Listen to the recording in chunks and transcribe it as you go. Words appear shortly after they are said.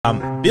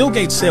Bill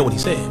Gates said what he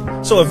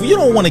said. So if you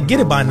don't want to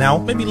get it by now,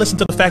 maybe listen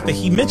to the fact that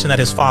he mentioned that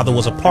his father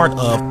was a part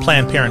of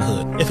Planned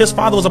Parenthood. If his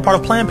father was a part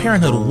of Planned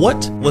Parenthood,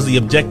 what was the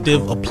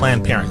objective of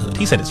Planned Parenthood?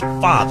 He said his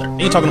father. And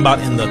you're talking about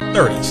in the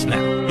 30s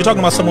now. You're talking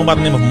about someone by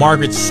the name of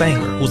Margaret Sanger,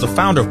 who was the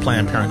founder of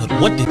Planned Parenthood.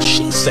 What did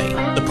she say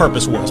the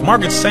purpose was?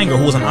 Margaret Sanger,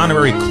 who was an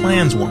honorary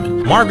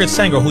Klanswoman. Margaret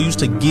Sanger, who used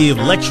to give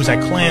lectures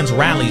at Klans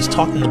rallies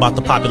talking about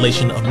the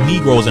population of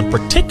Negroes and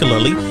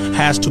particularly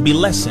has to be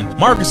lessened.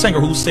 Margaret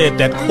Sanger, who said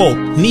that, quote,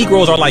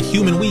 Negroes are like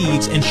human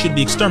weeds and should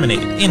be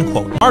exterminated, end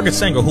quote. Margaret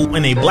Sanger, who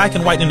in a black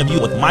and white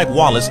interview with Mike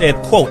Wallace said,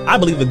 quote, I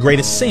believe the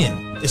greatest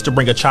sin is to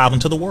bring a child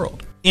into the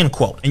world, end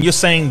quote. And you're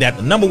saying that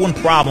the number one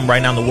problem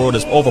right now in the world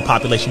is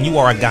overpopulation. You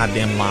are a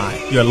goddamn liar.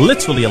 You're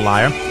literally a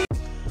liar.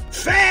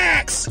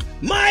 Facts!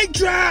 Mic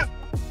drop!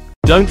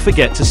 Don't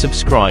forget to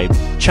subscribe.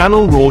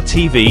 Channel Raw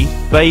TV,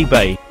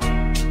 baby.